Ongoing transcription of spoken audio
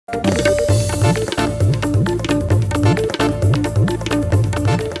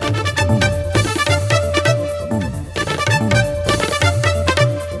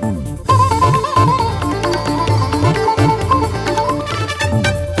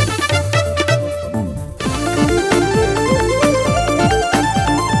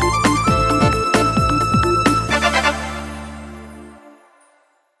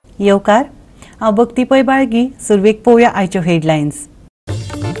येवकार हांव भक्ती पै बाळगी सुरवेक पळोवया आयच्यो हेडलायन्स।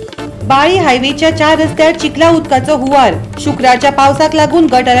 बाळी हायवेच्या 4 रस्त्यार चिखला उदकाचो हुवार। शुक्रारच्या पावसाक लागून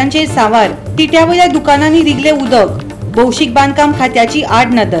गटारांचेर सांवार। तिट्यावयल्या दुकानांनी रिगले उदक। भौशीक बांदकाम खात्याची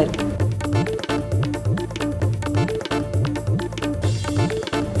आडनदर।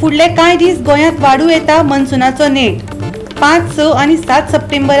 फुडले कांय दीस गोंयांत वाडू येता मनसुनाचो नेट। 5, 6 आनी 7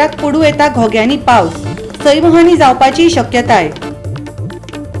 सप्टेंबराक पडू येता घोग्यांनी पावस। सैमहानी जावपाची शक्यताय।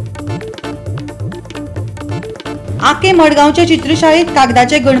 आके मडगांवच्या चित्रशाळेत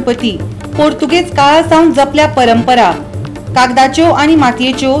कागदाचे गणपती। पोर्तुगेज काळासावन जपल्या परंपरा। कागदाच्यो आनी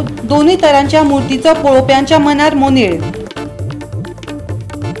मातयेच्यो दोनूय तरांच्या मुर्तीचो पळोवप्यांच्या मनार मोनेळ।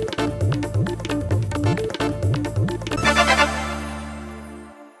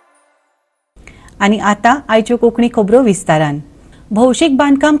 आनी आता आयच्यो कोंकणी खबरो विस्तारान। भौशीक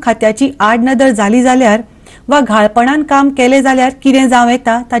बांदकाम खात्याची आडनदर जाली जाल्यार वा घाळपणान काम केले जाल्यार कितें जावं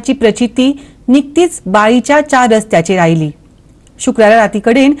येता ताची प्रचिती निकतीच बाळीच्या 4 रस्त्याचेर आयली। शुक्रारा राती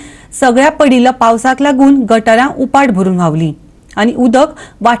कडेन सगळ्या पडिल्ल्या पावसाक लागून गटारां उपाट भरून व्हांवली आनी उदक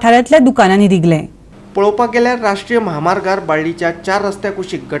वाठारांतल्या दुकानांनी रिगलें। पळोवपाक गेल्यार राष्ट्रीय महामार्गार बाळ्ळीच्या 4 रस्त्या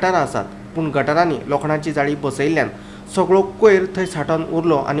कुशीक गटारां आसात, पूण गटारांनी लोखणाची जाळी बसयिल्ल्यान सगळो कोयर थंय सांठोवन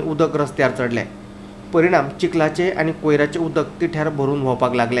उरलो आनी उदक रस्त्यार चडलें। परिणाम चिखलाचे आनी कोयराचे उदक तिठ्यार भरून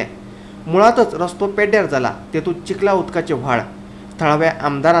व्हांवपाक लागलें। मुळातच रस्तो पेड्ड्यार जाला, तेतूंत चिखला उदकाचे व्हाळ। थळाव्या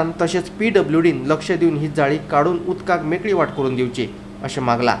आमदारान तशेंच PWDन लक्ष दिवन ही जाळी काडून उदकाक मेकळी वाट करून दिवची अशें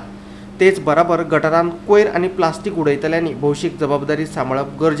मागलां। तेच बराबर गटारांत कोयर आनी प्लास्टीक उडयतल्यांनी भौशीक जबाबदारी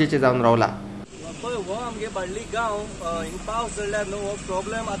सांबाळप गरजेचें जावन रावलां। हो आमगे बाळ्ळी गांव पावस चडल्यार न्हू हो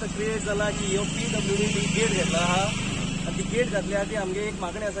प्रॉब्लेम आतां क्रिएट जाला की ह्यो PWD गेट घेतला आहा आनी ती गेट घातल्या ती आमगे एक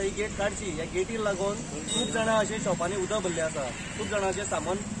मागणी आसा, ही गेट काडची। ह्या गेटीक लागून खूब जाणां अशे शॉपांनी उदक भरलें आसा, खूब जाणांचें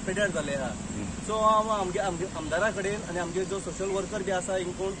सामान पेड्ड्यार जालें आहा। सो हांव आमगे आमदारा कडेन आनी आमगे जो सोशल वर्कर बी आसा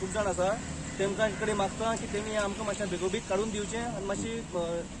हिंग कोण खूब जाण आसा तेमकां कडेन मागता की तेमी आमकां मातशें बेगोबेग काडून दिवचें आनी मातशी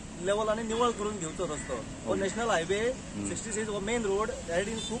लेवल आनी निवळ करून घेवचो रस्तो। हो नॅशनल हायवे 66 हो मेन रोड, ह्या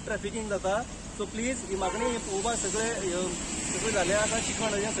सायडीन खूब ट्रॅफिकींग जाता। सो प्लीज ही मागणी पळोवपाक सगळे जाले आसा,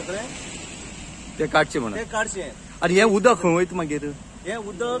 चिकण सगळें ते काडचें म्हणून ते काडचें। आनी हें उदक खंय वयता मागीर? हे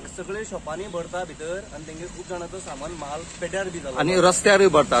उदक सगळे शॉपांनी भरता भितर आनी तेंगे खूब जाणांचो सामान माल पेड्ड्यार बी जाला आनी रस्त्यारूय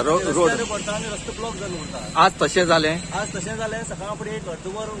भरता, रोड भरता आनी रस्तो ब्लॉक जावन उरता। आज तशें जालें? आज तशें जालें, सकाळ फुडें एक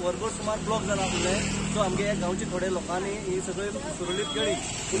वरभर सुमार ब्लॉक जाला आसलें। सो आमगे ह्या गांवचे थोडे लोकांनी ही सगळी सुरळीत केली।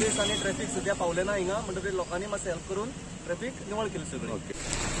 पुलीस आनी ट्रॅफिक सद्या पावले ना हिंगा, म्हणटकीर लोकांनी मातशें हेल्प करून ट्रॅफिक निवळ केली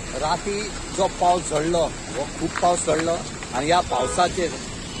सगळी। राती जो पावस झडलो हो खूब पावस झडलो आनी ह्या पावसाचेर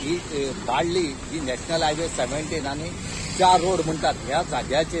ही बाळ्ळी जी नॅशनल हायवे 17 आनी 4 रोड म्हणटात ह्या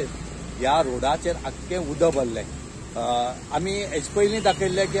जाग्याचेर ह्या रोडाचेर आख्खें उदक भरलें। आमी हेचे पयलीं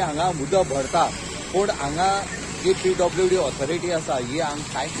दाखयल्लें की हांगा उदक भरता, पूण हांगा जी PWD ऑथॉरिटी आसा ही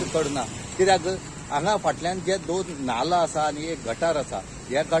हांगा कांयच करना। कित्याक हांगा फाटल्यान जे 2 नाला आसा आनी एक गटार आसा,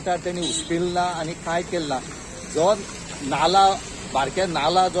 ह्या गटार तेणी उस्पिल ना आनी कांय केलें ना। जो नाला बारके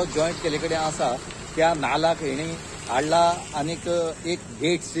नाला जो जॉयंट केले कडेन आसा त्या नालाक हेणी हाडला आनीक एक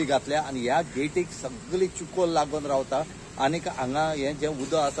गेट्स जी घातल्या आनी ह्या गेटीक सगळी चिकोल लागून रावता आनीक हांगा हें जें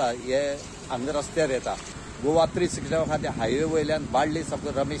उदक आसा हें हांगा रस्त्यार येता। गोवा 365 खातीर हायवे वयल्यान बाळ्ळी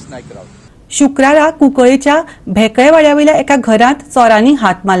साकून रमेश नायक राव। शुक्रारा कुंकळेच्या भेकळेवाड्यावयल्या एका घरांत चोरांनी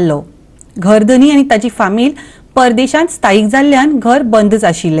हात मारलो। घरधनी आनी ताची फामील परदेशांत स्थायीक जाल्ल्यान घर बंदच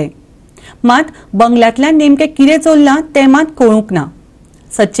आशिल्लें। मात बंगल्यांतल्यान नेमकें कितें चोरलां तें मात कळूंक ना।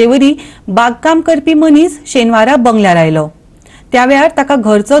 सच्चेवरी बागकाम करपी मनीस शेनवारा बंगल्यार आयलो। त्या वेळार ताका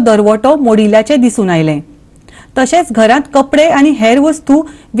घरचो दरवटो मोडिल्ल्याचें दिसून आयलें। तशेंच घरांत कपडे आनी हेर वस्तू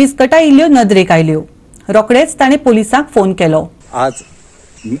विस्कटायिल्ल्यो नदरेक आयल्यो। रोखडेच ताणें पुलिसांक फोन केलो। आज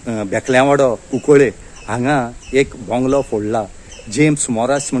बेकल्यावाडो कुंकळे हांगा एक बंगलो फोडला। जेम्स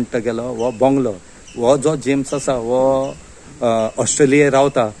मॉरास म्हणटा गेलो हो बंगलो। हो जो जेम्स आसा हो ऑस्ट्रेलिया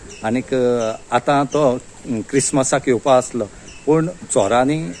रावता आनीक आतां तो क्रिसमसाक येवपा आसलो, पूण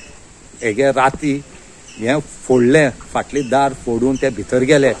चोरांनी हेगे राती हें फोडलें, फाटली दार फोडून ते भितर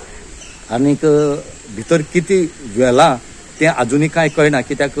गेले आनीक भितर कितें व्हेलां तें आजुनी कांय कळना।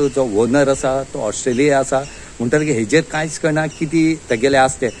 कित्याक जो ओनर आसा तो ऑस्ट्रेलिया आसा म्हणटकीर हेजेर कांयच कळना कितें तेगेलें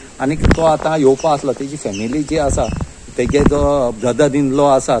आसता तें। आनीक तो आतां येवपा आसलो, तेजी फॅमिली जी आसा तेगे जो ब्रदर इन लॉ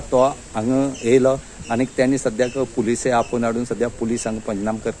आसा तो हांगा येयलो आनीक त्यांनी सद्याक पुलिसे आपोवन हाडून सद्या पुलीस हांगा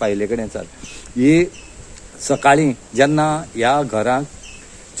पंचनाम करपा आयिल्ले कडेन आसात। ही सकाळीं जेन्ना ह्या घराक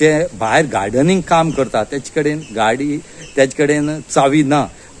जे भायर गार्डनिंग काम करता तेचे कडेन गाडी तेचे कडेन चावी ना,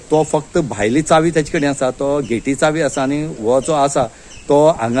 तो फक्त भायली चावी तेचे कडेन आसा, तो गेटी चावी आसा आनी हो जो आसा तो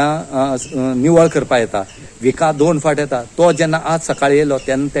हांगा निवळ करपा येता, विका 2 फावट येता। तो जेन्ना आज सकाळीं येयलो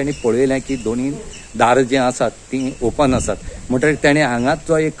तेन्ना तेणी पळयलें की दोनी दारां जी आसात ती ओपन आसात. म्हणटकीर तेणें हांगाच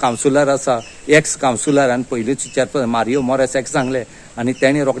जो एक कावन्सिलर आसा, एक्स कावन्सिलर, आनी पयलींच विचारपाक मारियो मोरेस एक सांगलें आनी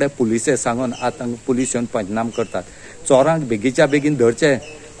तेणें रोखडें पुलिसेक सांगून आतां पुलीस येवन पंचनाम करतात. चोरांक बेगीच्या बेगीन धरचे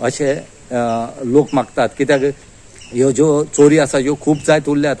अशे लोक मागतात, कित्याक ह्यो ज्यो चोरी आसा ह्यो खूब जायत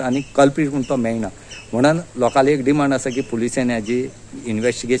उरल्यात आनी कल्प्रीट म्हूण तो मेळना. म्हणून लोकांली एक डिमांड आसा की पुलिसेन हेजी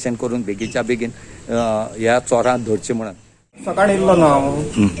इन्व्हेस्टिगेशन करून बेगीच्या बेगीन ह्या चोरांक धरचे म्हणून. सकाळी येयलो न्हू हांव,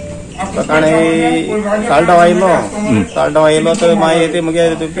 सकाळी सालडाव येयलो तर मागीर ते मगे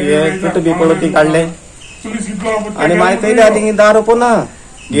चुट्ट बी पळोवन ती काडले आनी मागीर थंय थिंग दार ओपन आहा,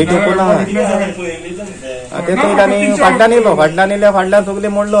 गेट ओपन आहा. ते थंय आनी फाटल्यान येयल्या फाटल्यान सगळे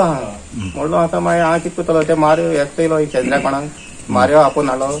मोडलो आतां मागीर हांव कितें करतलो ते मारयो एकटो येयलो शेजऱ्या कोणाक मारयो आपूण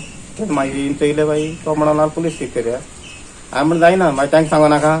हाडलो मागीर चोयले बाई तो म्हणून पुलीस चेक करया. हांवें म्हणून जायना मागीर तांकां सांगो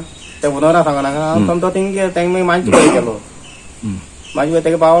नाका, त्या ओनराक सांगो नाका. हांव समतो थिंग तांकां मागीर मानची कडेन गेलो. मागीर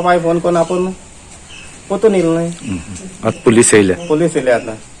तेका बाबा बाय फोन करून आपूण पोतून येयलो न्हय. आतां पुलीस येयले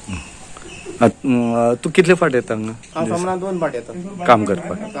आतां. तूं कितले फाट येता हांगा? हांव सोमना 2 फाट येता काम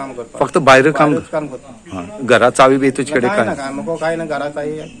करपाक. फक्त भायर काम करता. घरा चावी बी तुजे कडेन काय ना घरा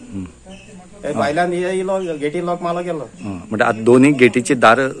चावी भायल्यान येयलो गेटी लॉक मारलो गेलो. म्हणजे आतां दोनूय गेटीची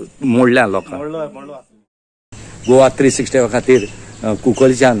दार मोडल्या लोकांक. मोडलो. गोवा 365 खातीर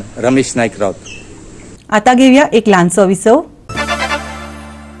कुंकळच्यान रमेश नायक रावत. आता घेऊया एक ल्हानसो विसव.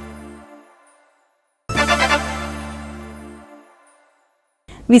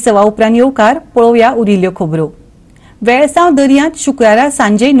 विसवा उपरांत येवकार पळोवया उरिल्ल्यो खबरो. वेळसांव दर्यांत शुक्रारा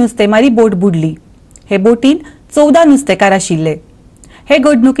सांजे नुस्तेमारी बोट बुडली. हे बोटीन 14 नुस्तेकार आशिल्ले. हे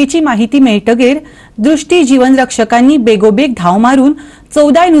घडणुकेची माहिती मेळटकीर दृष्टी जीवन रक्षकांनी बेगोबेग धांव मारून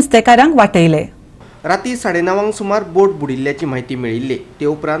 14 नुस्तेकारांक वाटयले. राती 9:30 सुमार बोट बुडिल्ल्याची माहिती मेळिल्ली. ते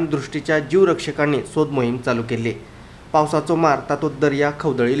उपरांत दृष्टीच्या जीवरक्षकांनी सोद मोहीम चालू केल्ली. पावसाचो मार तातूंत दर्या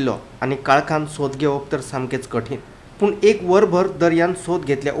खवदळिल्लो आनी काळखान सोद घेवप तर सामकेच कठीण. पूण एक वरभर दर्यान सोद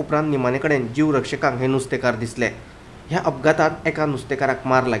घेतल्या उपरांत निमाणे कडेन जीवरक्षकांक हे नुस्तेकार दिसले. ह्या अपघातांत एका नुस्तेकाराक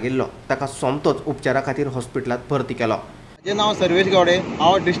मार लागिल्लो. ताका सोमतोच उपचारा खातीर हॉस्पिटलांत भरती केलो. म्हजें नांव सर्वेश गावडे,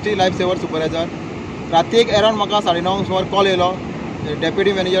 हांव डिस्ट्रिक्ट लायफ सेवर सुपरवायझर. रातीक अरावंड म्हाका 9:30 सुमार कॉल येयलो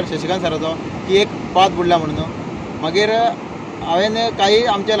डेप्युटी मॅनेजर शशिकांत सराचो की एक पात बुडला म्हणून. मागीर हांवें काही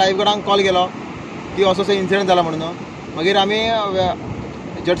आमच्या लायफगार्डांक कॉल केलो की असो इन्सिडंट जाला म्हणून. मागीर आमी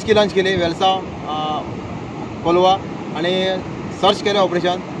जटस्की लॉन्च केली वेलसांव कोलवा आनी सर्च केलें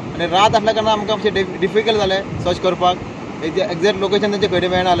ऑपरेशन. आनी रात आसल्या कारणान आमकां मातशें डिफिकल्ट जालें सर्च करपाक. एक्झॅक्ट लोकेशन तेंचें खंय तें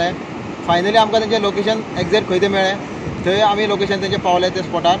मेळनासलें. फायनली आमकां तेंचें लोकेशन एक्झॅक्ट खंय तें मेळ्ळें. थंय आमी लोकेशन तेंचें पावले त्या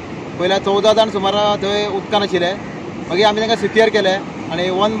स्पॉटार. पयल्या 14 जाण सुमार थंय उदकान आशिल्ले. मागीर आमी तांकां सिक्युअर केलें आनी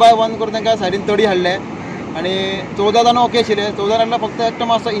 1 बाय 1 करून तांकां सायडीन तडी हाडले आनी 14 जाण ओके आशिल्ले. 14 जाणांतलो फक्त एकटो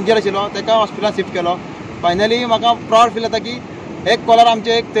मातसो इंजर्ड आशिल्लो, ताका हॉस्पिटलांत शिफ्ट केलो. फायनली म्हाका प्रावड फील जाता की एक कॉलर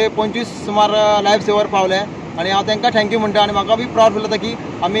आमचे एक ते 25 सुमार लायफ सेवर पावले आनी हांव तांकां थँक्यू म्हणटा. आनी म्हाका बी प्रावड फील जाता की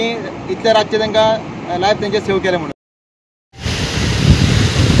आमी इतले रातचे तांकां लायफ तेंचे सेव केले म्हणून.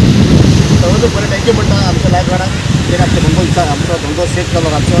 बरें थँक्यू म्हणटा आमच्या लायफ गार्डाक. एक आमचो धंदो सेफ केलो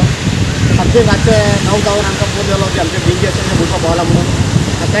रातचो. सामकें रातचे 9 जावन आमकां फोन येयलो की आमचे BGS भुरगो पावला म्हणून.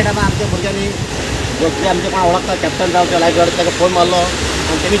 त्या टायमार आमच्या भुरग्यांनी जे आमचे कोण वळखता कॅप्टन जावं लायफ गार्ड ताका फोन मारलो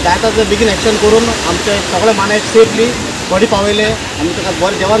आनी तेमी जाय तशें बेगीन एक्शन करून आमचे सगळे मानेक सेफली बॉडी पावयले. आमी ताका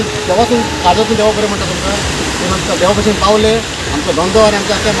बरें देवासून काळजातून देवा बरें म्हणटा तुमकां. ते आमकां देवा भशेन पावले. आमचो धंदो आनी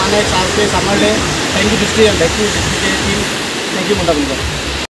आमचे आख्खे मानेक सारके सांबाळले. थँक्यू डिस्ट्रिक्ट टीम, थँक्यू म्हणटा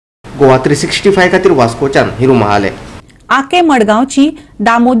तुमकां. गोवा 365 खातीर वास्कोच्यान हिरू महाले. आके मडगांवची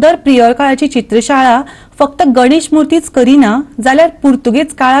दामोदर प्रियरकाळाची चित्रशाळा फक्त गणेश मूर्तीच करिना जाल्यार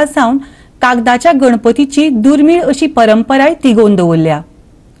पुर्तुगेज काळा सावन कागदाच्या गणपतीची दुर्मिळ अशी परंपराय तिगोवन दवरल्या.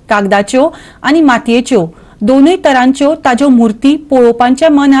 कागदाच्यो आनी मातयेच्यो दोनूय तरांच्यो ताज्यो मूर्ती पळोवपांच्या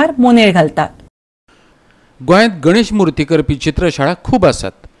मनार मोनेळ घालतात. गोंयांत गणेश मूर्ती करपी चित्रशाळा खूब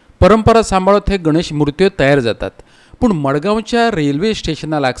आसात. परंपरा सांबाळत हे गणेश मूर्त्यो तयार जातात. पूण मडगांवच्या रेल्वे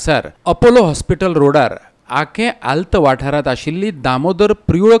स्टेशना लागसार अपोलो हॉस्पिटल रोडार आके आल्त वाठारांत आशिल्ली दामोदर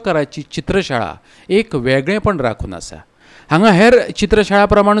प्रियोळकराची चित्रशाळा एक वेगळेपण राखून आसा. हांगा हेर चित्रशाळा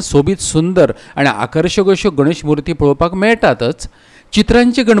प्रमाण सोबीत सुंदर आनी आकर्शक अश्यो गणेश मूर्ती पळोवपाक मेळटातच.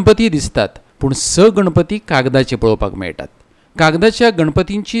 चित्रांचे गणपती दिसतात पूण 6 गणपती कागदाचे पळोवपाक मेळटात. कागदाच्या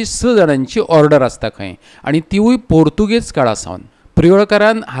गणपतींची 6 जाणांची ऑर्डर आसता खंय आनी तिवूय पोर्तुगेज काळा सावन.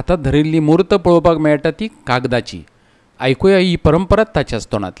 प्रियोळकरान हातांत धरिल्ली मूर्त पळोवपाक मेळटा ती कागदाची. आयकुया ही परंपरा ताच्याच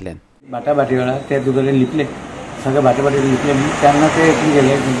तोंडांतल्यान. बाटा वेळा ते दुगले लिपले सगळे बाटा लिपले त्यांना ते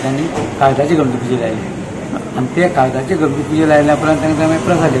गेले त्यांनी कागदाची गणपती पुजे लायले आणि ते कागदाचे गणपती पुजे लायल्या उपरांत तांकां मागीर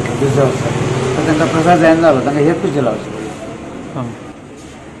प्रसाद येतो दुसऱ्या वर्सा. तर तांकां प्रसाद जायना जालो तांकां हेच पुजे लावचे.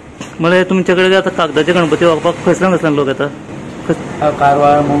 म्हळ्यार तुमचे कडेन आतां कागदाचे गणपती वागपाक खंयसल्यान लोक येता?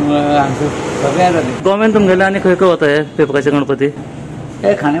 कारवार मंगळ हांगसर सगळे येतात गोव्यान तुमगेले आनी खंय खंय वता हे पेपकाचे गणपती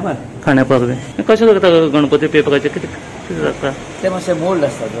ते खाण्यापार खाण्यापाक बी कशें करता गणपती पेपकाचे कितें जाता ते मातशे मोल्ड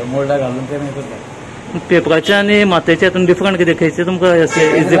आसतात मोल्डा घालून ते मागीर करतात पेपकाचे आनी मातयेचे हातून डिफरंट कितें खंयचे तुमकां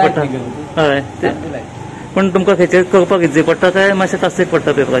इजी पडटा हय पण तुमकां खंयचे करपाक इजी पडटा काय मातशें कास्तीक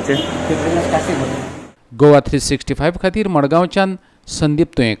पडटा पेपकाचे गोवा 365 खातीर मडगांवच्यान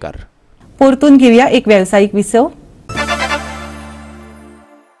संदीप तुयेंकार. परतून घेवया एक वेवसायीक विसव.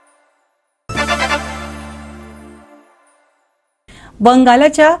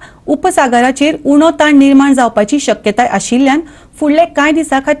 बंगालाच्या उपसागराचेर उणो ताण निर्माण जावपाची शक्यताय आशिल्ल्यान फुडले कांय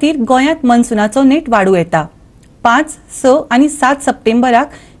दिसां खातीर गोंयांत मन्सुनाचो नेट वाडूं येता. 5, 6 आनी 7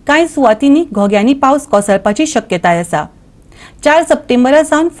 सप्टेंबराक कांय सुवातींनी घोग्यांनी पावस कोसळपाची शक्यताय आसा. 4 सप्टेंबरा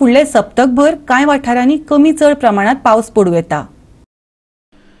सावन फुडले सप्तकभर कांय वाठारांनी कमी चड प्रमाणात पावस पडूं येता.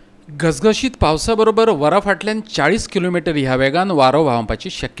 घसघशीत पावसा बरोबर वरा फाटल्यान 40 किलोमीटर ह्या वेगान वारो व्हांवपाची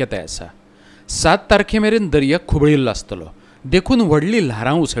शक्यताय आसा. 7 तारखेमेरेन दर्या खुबळिल्लो आसतलो. देखून व्हडली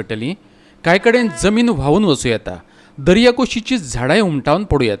ल्हारां उसळटलीं. कांय कडेन जमीन व्हांवून वचूं येता. दर्याकोशीची झाडांय उमटावन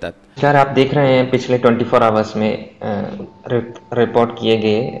पडूं येतात. सर, आप देख रहे हैं पिछले 24 आवर्स में रिपोर्ट किए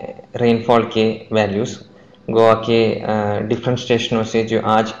गए रेनफॉल के वैल्यूज़ गोवा के डिफरेंट स्टेशनों से जो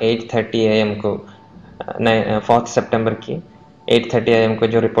आज 8:30 AM को 4 सितंबर की 8:30 AM को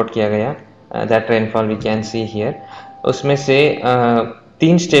जो report KIA Gaya that rainfall we can see here, उसमें से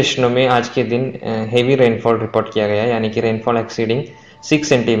 3 स्टेशनों में आज के दिन हेवी रेनफॉल रिपोर्ट किया गया, यानी कि rainfall exceeding 6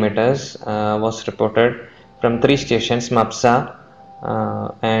 centimetres was reported from 3 stations, मप्सा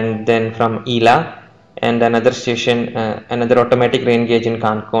and then from Ila, and another station, another automatic rain gauge in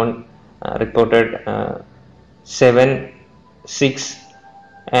Konkani reported 7, 6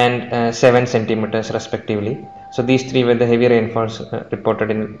 and 7 centimeters respectively. So these 3 were the heavy rainfalls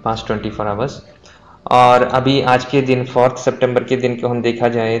reported in past 24 hours. और अभी आज के दिन 4 सितंबर के दिन को हम देखा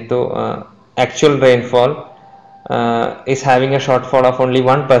जाए तो actual rainfall is having a shortfall of only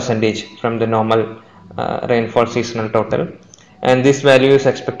 1% from the normal rainfall seasonal total. And this value is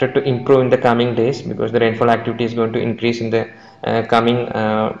expected to improve in the coming days because the rainfall activity is going to increase in the coming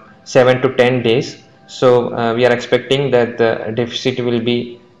 7 to 10 days. So we are expecting that the deficit will be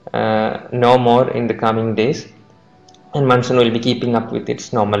no more in the coming days, and monsoon will be keeping up with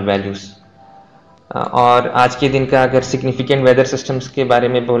its normal values. और आज के दिन का अगर significant weather systems के बारे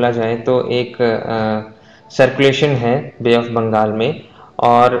में बोला जाए तो एक सर्कुलेशन है बे ऑफ बंगाल में,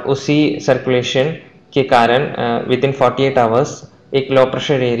 और उसी सर्कुलेशन के कारण विद इन 48 आवर्स एक लो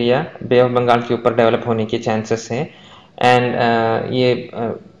प्रेशर एरिया बे ऑफ बंगाल के ऊपर डेवलप होने के चांसेस हैं. एंड ये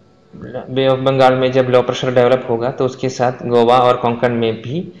बे ऑफ बंगाल में जब लो प्रेशर डेवलप होगा तो उसके साथ गोवा और कोंकण में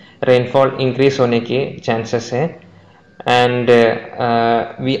भी रेनफॉल इंक्रीज होने के चांसेस हैं. End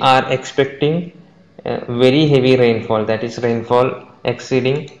we R expecting very heavy rainfall, that is rainfall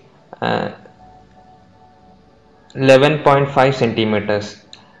exceeding 11.5 centimeters.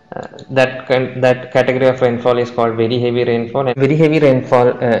 That category of rainfall is called very heavy rainfall, and very heavy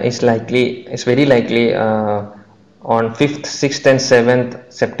rainfall is very likely on 5th, 6th and 7th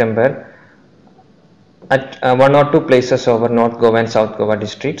September at 1 or 2 places over North Goa and South Goa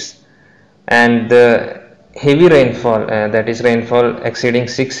districts. And the heavy rainfall, that is rainfall exceeding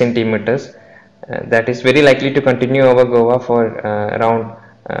 6 centimeters, that is very likely to continue over Goa for around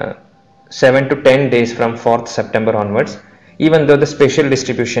 7 to 10 days from 4th September onwards, even though the spatial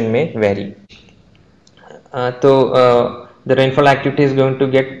distribution may vary. So the rainfall activity is going to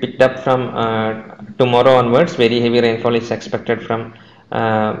get picked up from tomorrow onwards. Very heavy rainfall is expected from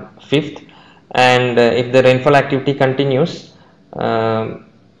 5th, and if the rainfall activity continues,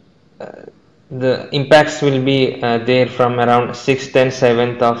 the impacts will be there from around 6th and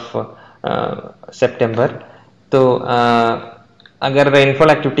 7th of September. So अगर rainfall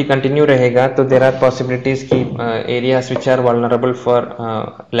activity continue रहेगा तो there are possibilities की areas which are vulnerable for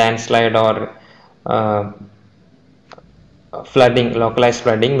landslide और flooding, localized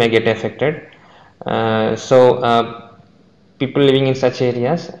flooding may get affected. So people living in such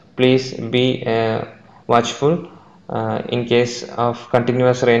areas, please be watchful in case of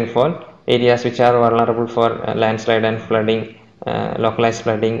continuous rainfall. Areas which are vulnerable for landslide and flooding, localized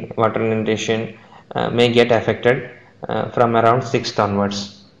flooding, water inundation may get affected from around 6th onwards.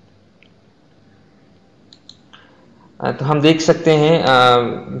 तो हम देख सकते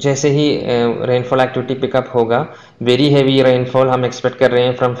हैं जैसे ही rainfall activity pickup होगा, very heavy rainfall हम expect कर रहे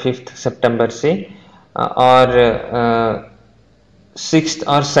हैं from 5th सितंबर से, और 6th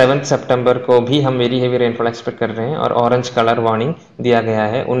और 7th सितंबर को भी हम वेरी हैवी रेनफॉल एक्सपेक्ट कर रहे हैं, और ऑरेंज कलर वार्निंग दिया गया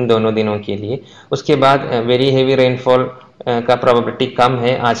है उन दोनों दिनों के लिए. उसके बाद वेरी हैवी रेनफॉल का प्रोबेबिलिटी कम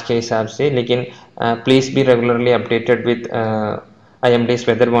है आज के हिसाब से, लेकिन प्लीज बी रेगुलरली अपडेटेड विद IMD's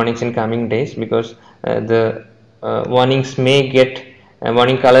weather warnings in coming days, because the warnings may get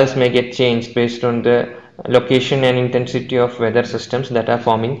warning colors may get changed based on the location and intensity of weather systems that are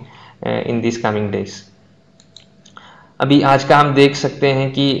forming in these coming days. अभी आज का हम देख सकते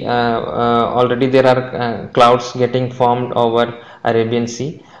हैं कि already there are clouds getting formed over Arabian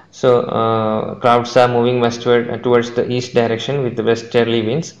C, so clouds are moving westward towards the east direction with the westerly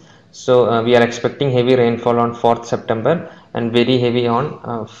winds, so we are expecting heavy rainfall on 4th September and very heavy on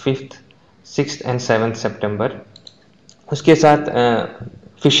 5th 6th and 7th September. उसके साथ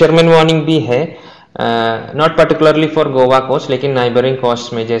fisherman warning भी है, not particularly for Goa coast, लेकिन neighbouring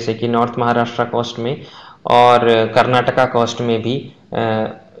coast में जैसे कि north Maharashtra coast में और कर्नाटका कोस्ट में भी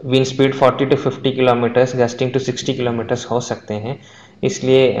wind speed 40 to 50 kilometres gusting to 60 kilometres हो सकते हैं।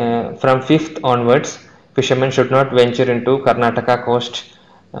 इसलिए from 5th onwards fisherman should not venture into Karnataka coast,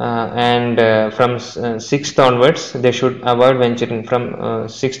 and from 6th onwards they should avoid venturing, from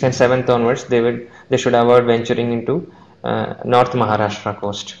 6th and 7th onwards they should avoid venturing into North Maharashtra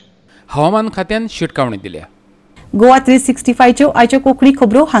coast. हवामान खात्यान शिटकावणी दिल्या। गोवा 365 च्यो आयच्यो कोंकणी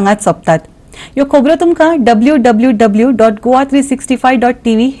खबरो हांगाच सोंपतात। ह्यो खबरो तुमकां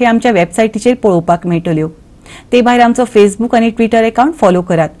www.goa365.tv हे आमच्या वेबसायटीचेर पळोवपाक मेळटल्यो। ते भायर आमचो फेसबूक आनी ट्विटर अकाउंट फॉलो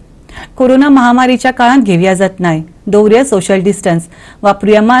करात। कोरोना महामारीच्या काळात घेवया जतनाय, दवरुया सोशल डिस्टन्स,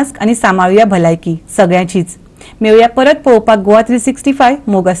 वापरुया मास्क आणि सांबाळुया भलायकी सगळ्यांचीच। मेळुया परत पळोवपाक गोवा 365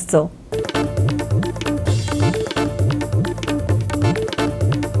 मोग आसचो।